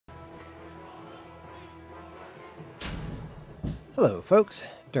Hello folks,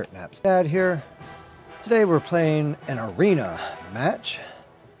 Dirtnap's dad here. Today we're playing an arena match.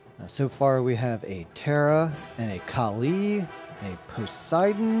 So far we have a Terra and a Kali, a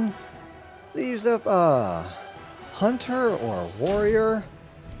Poseidon. Leaves up a Hunter or a Warrior.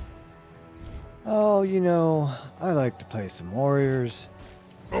 Oh, you know, I like to play some Warriors.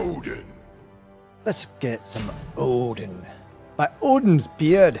 Odin. Let's get some Odin. By Odin's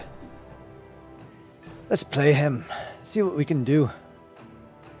beard. Let's play him. See what we can do.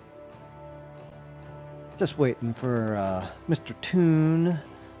 Just waiting for Mr. Toon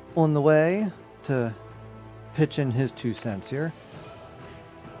on the way to pitch in his 2 cents here.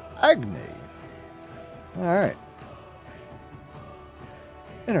 Agni. Alright.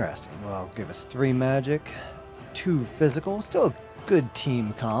 Interesting. Well, give us 3 magic, 2 physical. Still a good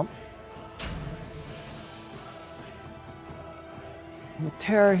team comp. With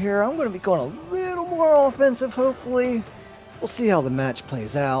Terra here, I'm going to be going a little more offensive, hopefully. We'll see how the match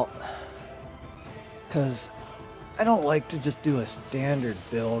plays out. Because I don't like to just do a standard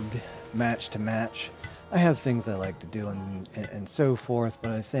build match to match. I have things I like to do and so forth,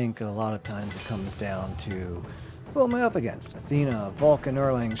 but I think a lot of times it comes down to who am I up against? Athena, Vulcan,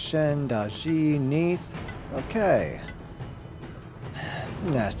 Erlang, Shen, Daji, Neith. Okay. It's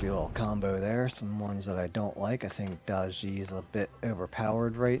a nasty little combo there. Some ones that I don't like. I think Daji is a bit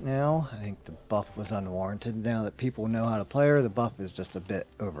overpowered right now. I think the buff was unwarranted. Now that people know how to play her, the buff is just a bit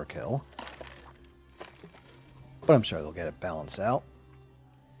overkill. But I'm sure they'll get it balanced out.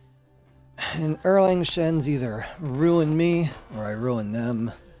 And Erlang Shen's either ruin me or I ruin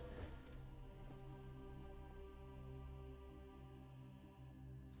them.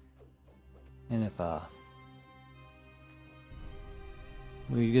 And if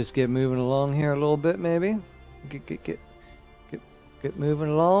we just get moving along here a little bit, maybe get moving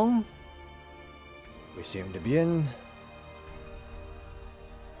along. We seem to be in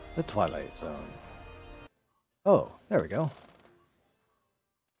the Twilight Zone. Oh, there we go.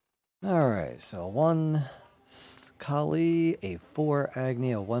 Alright, so 1 Kali, a 4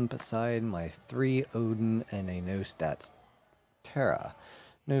 Agni, a 1 Poseidon, my 3 Odin, and a no stats Terra.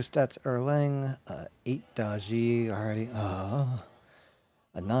 No stats Erlang, 8 Daji already,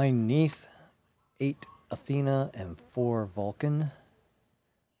 a 9 Neith, 8 Athena, and 4 Vulcan.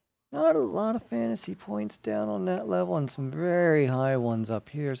 Not a lot of fantasy points down on that level, and some very high ones up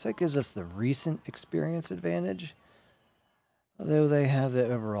here, so that gives us the recent experience advantage. Although they have the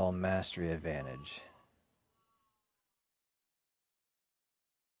overall mastery advantage.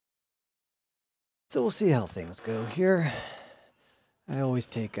 So we'll see how things go here. I always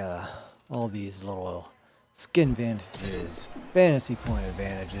take all these little skin advantages, fantasy point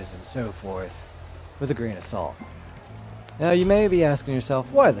advantages, and so forth with a grain of salt. Now you may be asking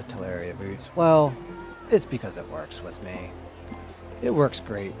yourself, why the Teleria boots? Well, it's because it works with me. It works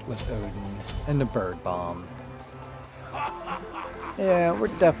great with Odin and the bird bomb. Yeah, we're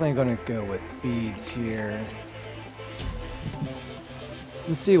definitely going to go with beads here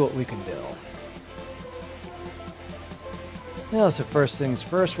and see what we can do. Now, so first things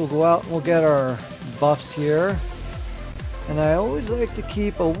first, we'll go out and we'll get our buffs here. And I always like to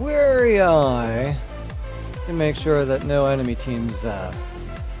keep a wary eye to make sure that no enemy teams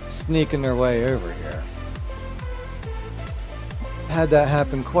sneaking their way over here. Had that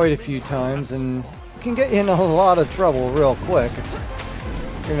happen quite a few times and can get you in a lot of trouble real quick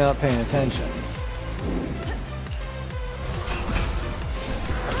if you're not paying attention.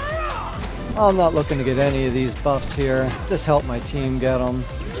 I'm not looking to get any of these buffs here, just help my team get them.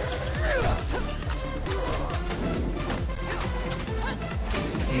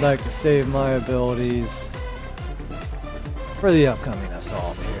 I'd like to save my abilities for the upcoming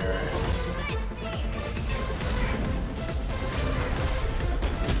assault here.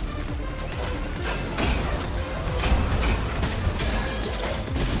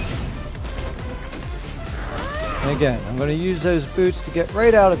 And again, I'm going to use those boots to get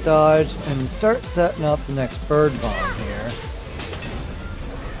right out of dodge and start setting up the next bird bomb here.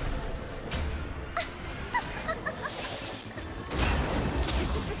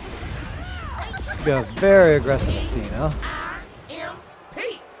 We got very aggressive Athena.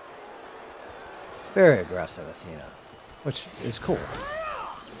 Very aggressive Athena, which is cool.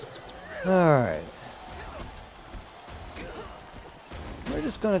 Alright. We're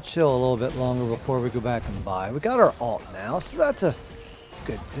just going to chill a little bit longer before we go back and buy. We got our ult now, so that's a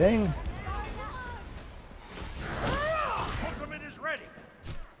good thing.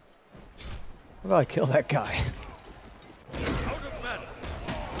 How about I kill that guy?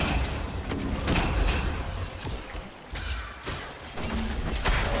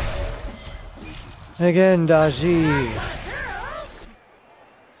 Again, Daji.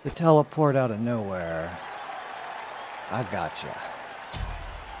 the teleport out of nowhere. I gotcha.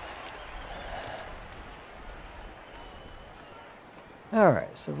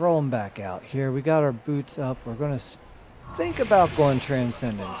 Alright, so rolling back out here. We got our boots up. We're going to think about going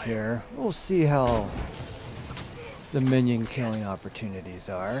Transcendence here. We'll see how the minion killing opportunities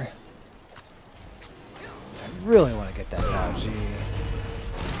are. I really want to get that dodgy.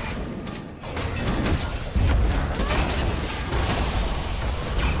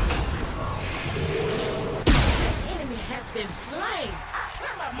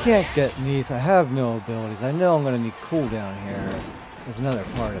 Can't get Neath. I have no abilities. I know I'm going to need cooldown here. There's another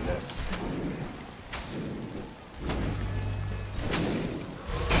part of this.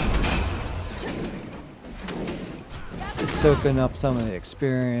 Just soaking up some of the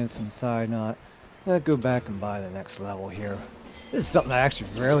experience and side knot. I'm going to go back and buy the next level here. This is something I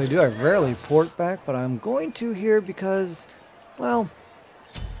actually rarely do. I rarely port back, but I'm going to here because, well,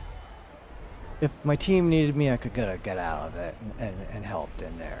 if my team needed me, I could get out of it and helped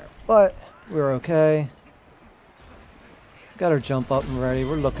in there. But we're okay. Got our jump up and ready.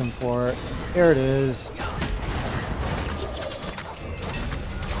 We're looking for it. Here it is.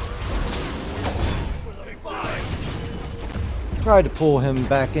 Tried to pull him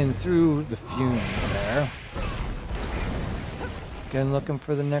back in through the fumes there. Again, looking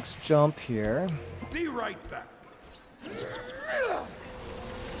for the next jump here. Be right back.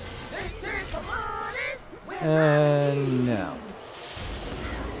 And no.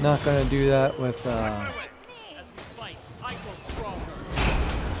 Not gonna do that with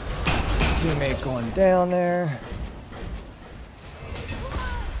teammate going down there.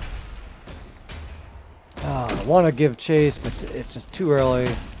 I want to give chase, but it's just too early.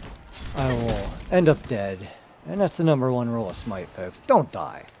 I will end up dead. And that's the #1 rule of Smite, folks. Don't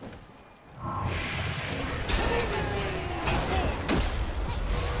die.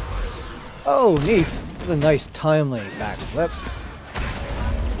 Oh, Neath. That's a nice timely backflip.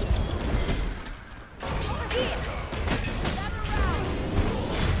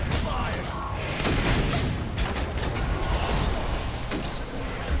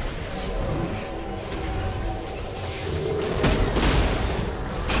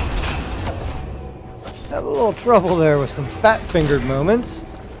 Had a little trouble there with some fat-fingered moments.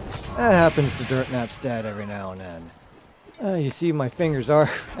 That happens to Dirtnap's dad every now and then. You see my fingers are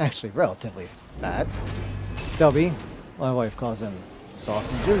actually relatively fat. Stubby. My wife calls them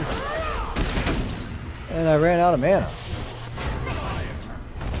sausages. And I ran out of mana.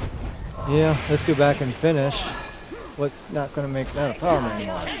 Yeah, let's go back and finish. What's not going to make that a problem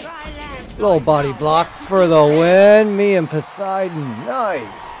anymore. Little body blocks for the win. Me and Poseidon. Nice.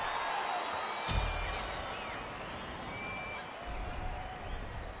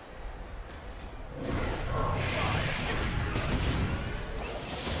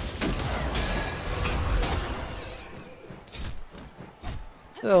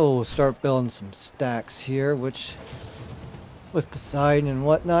 So we'll start building some stacks here, which with Poseidon and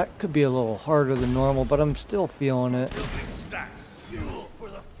whatnot could be a little harder than normal, but I'm still feeling it. Building stacks. Fuel for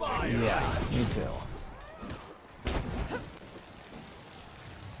the fire. Yeah, me too.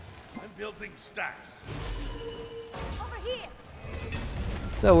 I'm building stacks. Over here.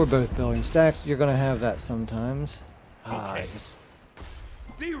 So we're both building stacks. You're gonna have that sometimes. Okay.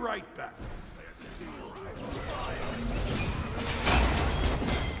 Be right back.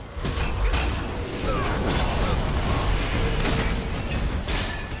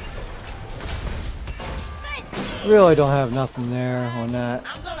 Really don't have nothing there on that.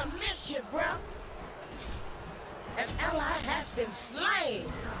 I'm gonna miss you, bro. An ally has been slain.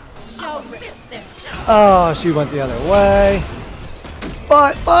 I'll miss them, chump. Oh, she went the other way.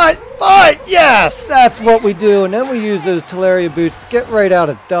 But, yes! That's what we do. And then we use those Teleria boots to get right out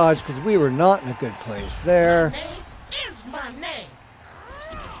of dodge because we were not in a good place there. My name is my name.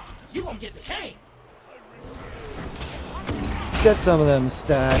 You gonna get the cane. Get some of them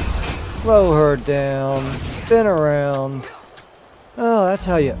stacks. Slow her down. Spin around. Oh, that's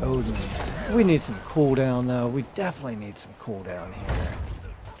how you Odin. We need some cooldown though. We definitely need some cooldown here.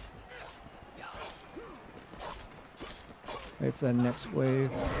 Wait for that next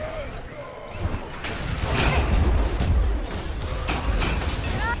wave.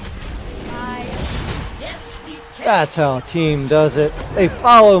 That's how a team does it. They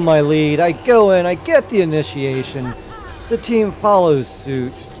follow my lead. I go in, I get the initiation. The team follows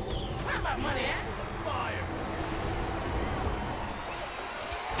suit. Where my money at?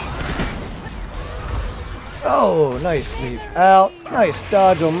 Oh, nice sweep out. Nice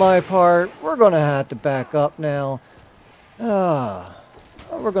dodge on my part. We're going to have to back up now.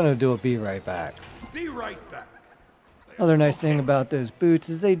 We're going to do a be right back. Be right back. Other nice thing about those boots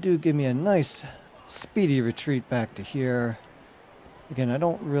is they do give me a nice speedy retreat back to here. Again, I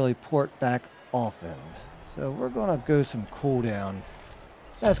don't really port back often, so we're gonna go some cooldown.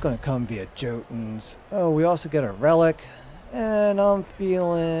 That's gonna come via Jotuns. Oh, we also get a relic, and I'm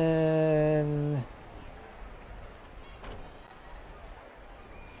feeling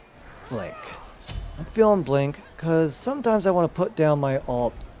Blink. I'm feeling Blink because sometimes I want to put down my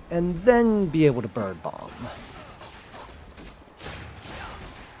ult and then be able to bird bomb.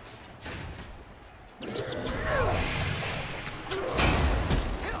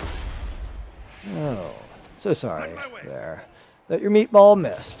 Oh, so sorry there that your meatball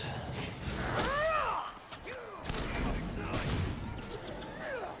missed.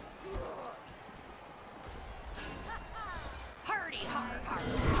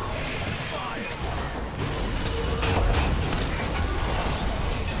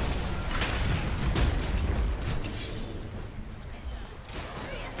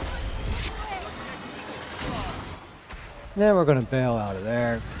 Then we're going to bail out of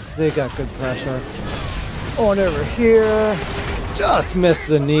there because they got good pressure. On over here. Just missed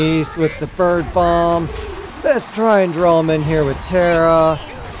the knees with the bird bomb. Let's try and draw them in here with Terra.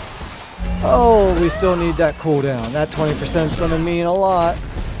 Oh, we still need that cooldown. That 20% is going to mean a lot.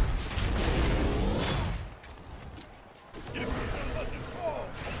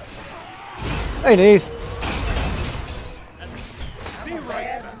 Hey, knees.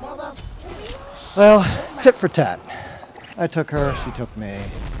 Well, tit for tat. I took her, she took me.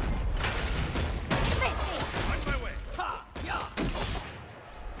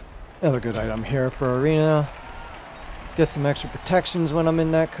 Another good item here for arena. Get some extra protections when I'm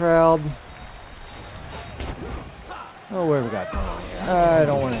in that crowd. Oh, what have we got going on here? I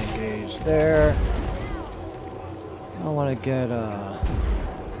don't want to engage there. I want to get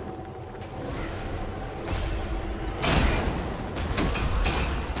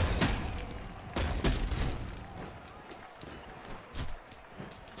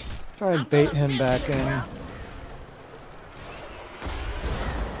try and bait him back in.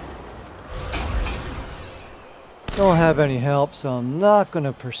 Don't have any help, so I'm not going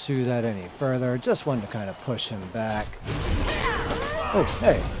to pursue that any further. Just wanted to kind of push him back. Oh,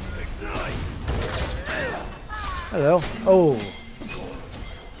 hey. Hello. Oh.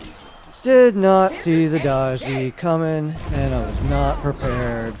 Did not see the dodgy coming, and I was not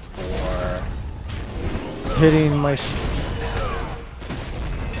prepared for hitting my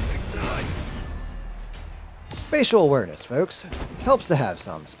spatial awareness, folks. Helps to have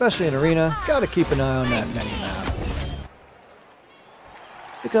some, especially in arena. Gotta keep an eye on that mini-map.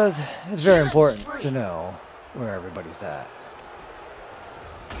 Because it's very important to know where everybody's at.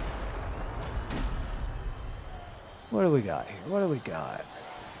 What do we got here? What do we got?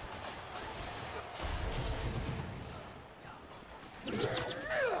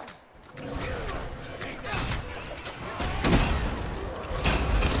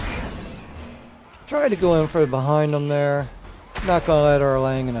 Try to go in for behind them there. Not gonna let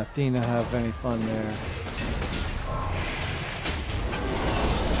Erlang and Athena have any fun there.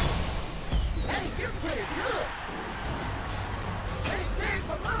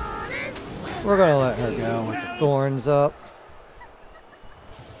 We're gonna let her go with the thorns up.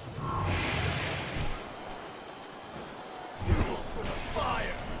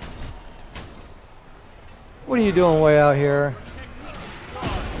 What are you doing way out here?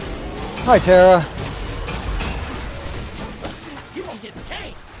 Hi, Terra. You won't get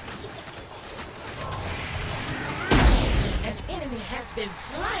cake. An enemy has been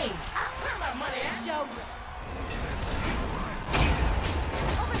slain. Where my money at?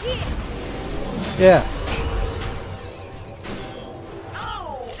 Over here. Yeah.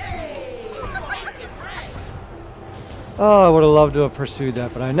 Oh, hey. Oh, I would have loved to have pursued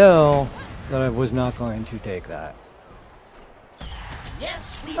that, but I know that I was not going to take that.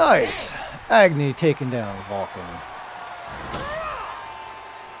 Yes, we Nice. Agni taking down Vulcan.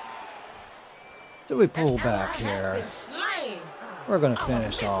 So we pull back here. We're going to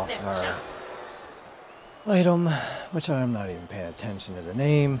finish off our item, which I'm not even paying attention to the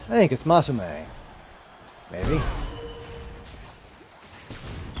name. I think it's Masume. Maybe.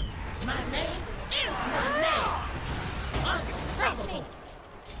 My name is my name. Unstoppable.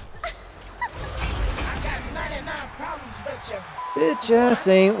 I got 99 problems, but you. Bitch ass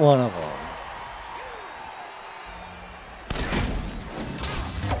ain't one of them.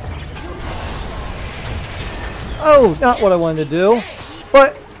 Oh, not what I wanted to do,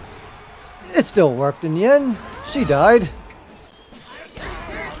 but it still worked in the end. She died.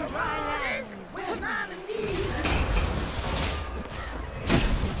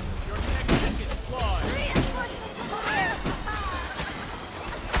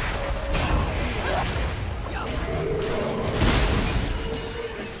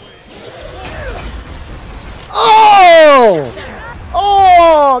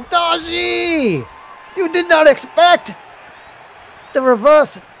 Oh, Daji! You did not expect the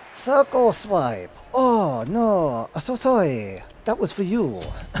reverse circle swipe. Oh, no. I'm so sorry. That was for you.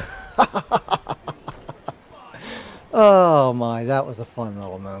 Oh my, that was a fun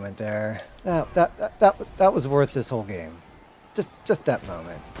little moment there. That was worth this whole game. Just that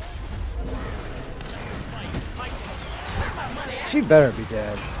moment. She better be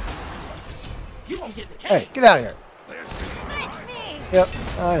dead. Hey, get out of here. Yep,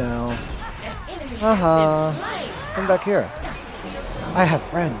 I know. Haha. Come back here. I have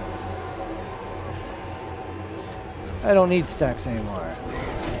friends. I don't need stacks anymore.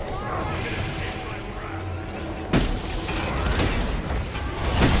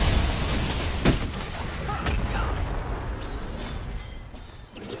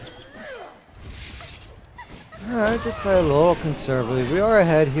 Alright, just play a little conservatively. We are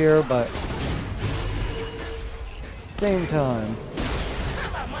ahead here, but same time.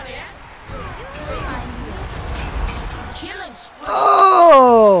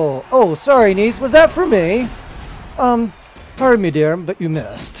 Oh! Oh, sorry, niece. Was that for me? Pardon me, dear, but you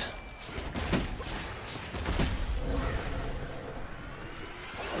missed.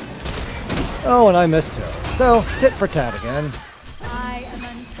 Oh, and I missed too. So, tit for tat again. I am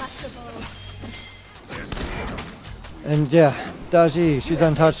untouchable. And yeah, Daji, she's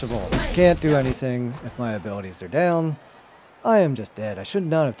untouchable. Can't do anything if my abilities are down. I am just dead. I should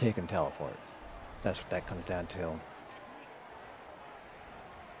not have taken teleport. That's what that comes down to.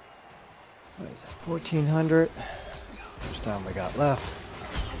 What is that? 1400. First time we got left.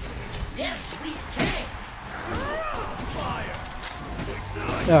 Yes, we can.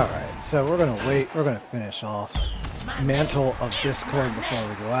 Alright, so we're gonna wait. We're gonna finish off Mantle of Discord before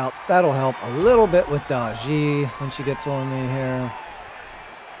we go out. That'll help a little bit with Daji when she gets on me here.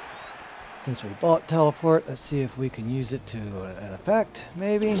 Since we bought teleport, let's see if we can use it to an effect,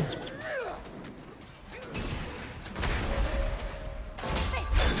 maybe.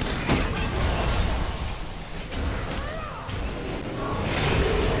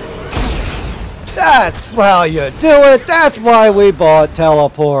 That's how you do it. That's why we bought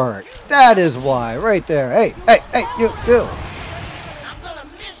teleport. That is why, right there. Hey, hey, hey, you. I'm gonna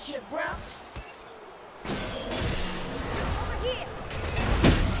miss you, bro.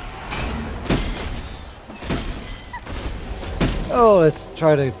 Oh, let's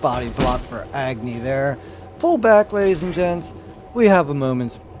try to body block for Agni there. Pull back, ladies and gents. We have a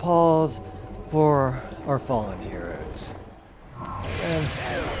moment's pause for our fallen heroes. And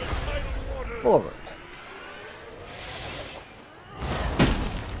forward.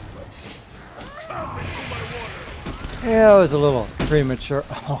 Yeah, it was a little premature.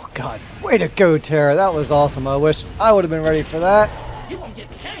 Oh god, way to go, Terra. That was awesome. I wish I would have been ready for that. You won't get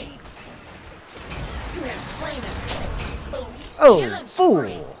paid. You have slain an enemy. Oh, Killing fool.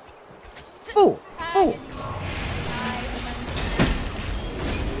 spree. Fool, fool.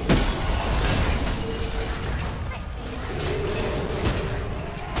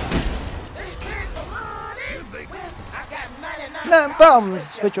 I got 99 No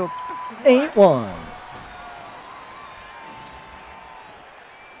problems with your ain't one.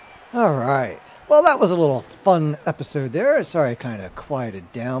 Alright. Well, that was a little fun episode there. Sorry I kind of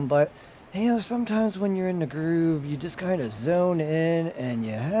quieted down, but you know, sometimes when you're in the groove, you just kind of zone in and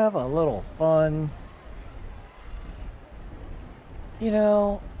you have a little fun. You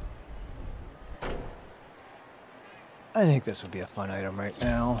know, I think this would be a fun item right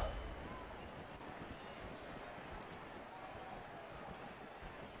now.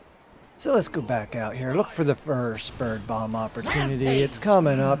 So let's go back out here. Look for the first bird bomb opportunity. It's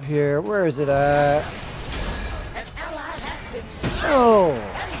coming up here. Where is it at? Oh!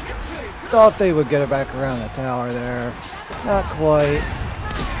 Thought they would get it back around the tower there. Not quite.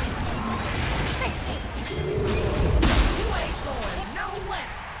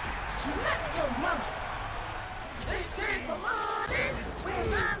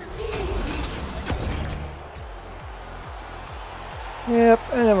 Yep,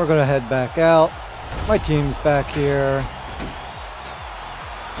 and then we're going to head back out. My team's back here.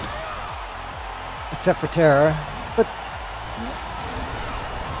 Except for Terra. But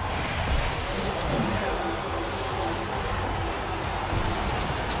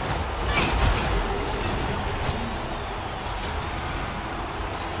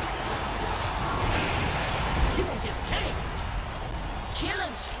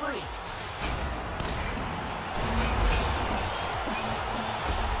killing spree.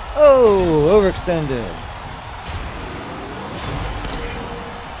 oh, overextended.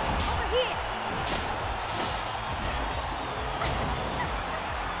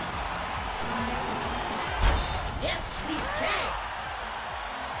 Yes, we can.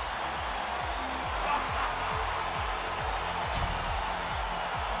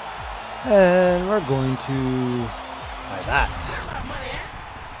 And we're going to buy that. Where my money at?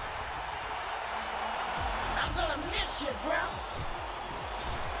 I'm gonna miss you, bro.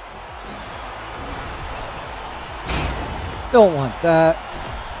 Don't want that.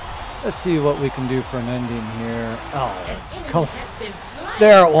 Let's see what we can do for an ending here. Oh, come on.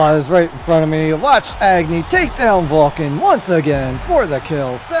 There it was, right in front of me. Watch Agni take down Vulcan once again for the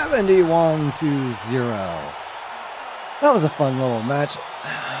kill. 71-0. That was a fun little match.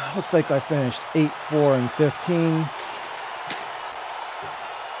 Looks like I finished 8-4 and 15.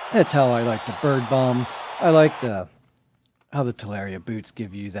 That's how I like the bird bomb. I like how the Teleria boots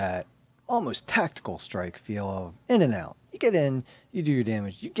give you that almost tactical strike feel of in and out. You get in, you do your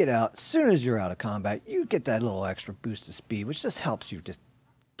damage, you get out. As soon as you're out of combat, you get that little extra boost of speed, which just helps you just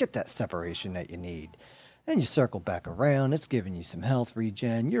get that separation that you need. Then you circle back around, it's giving you some health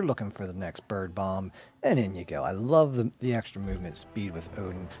regen, you're looking for the next bird bomb, and in you go. I love the extra movement speed with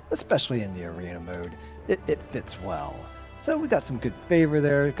Odin, especially in the arena mode. It fits well. So we got some good favor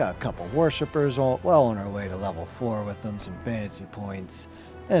there, got a couple worshippers well on our way to level 4 with them, some fantasy points,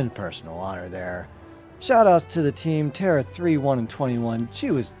 and personal honor there. Shout outs to the team, Terra 3, 1 and 21. She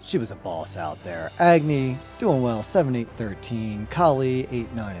was a boss out there. Agni doing well, 7, 8, 13. Kali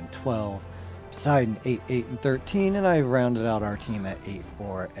 8, 9 and 12. Poseidon 8, 8 and 13, and I rounded out our team at 8,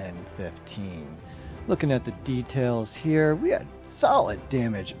 4 and 15. Looking at the details here, we had solid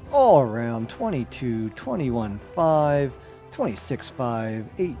damage all around. 22, 21, 5, 26, 5,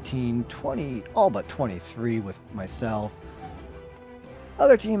 18, 20, all but 23 with myself.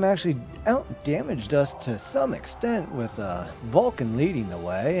 Other team actually out-damaged us to some extent with Vulcan leading the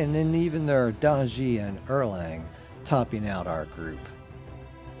way, and then even their Daji and Erlang topping out our group.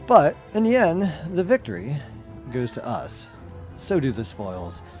 But in the end, the victory goes to us. So do the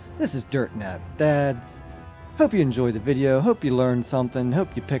spoils. This is DirtNap Dad. Hope you enjoyed the video. Hope you learned something.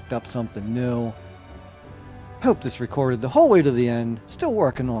 Hope you picked up something new. Hope this recorded the whole way to the end. Still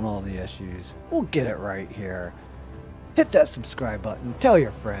working on all the issues. We'll get it right here. Hit that subscribe button, tell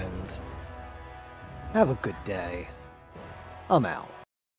your friends. Have a good day. I'm out.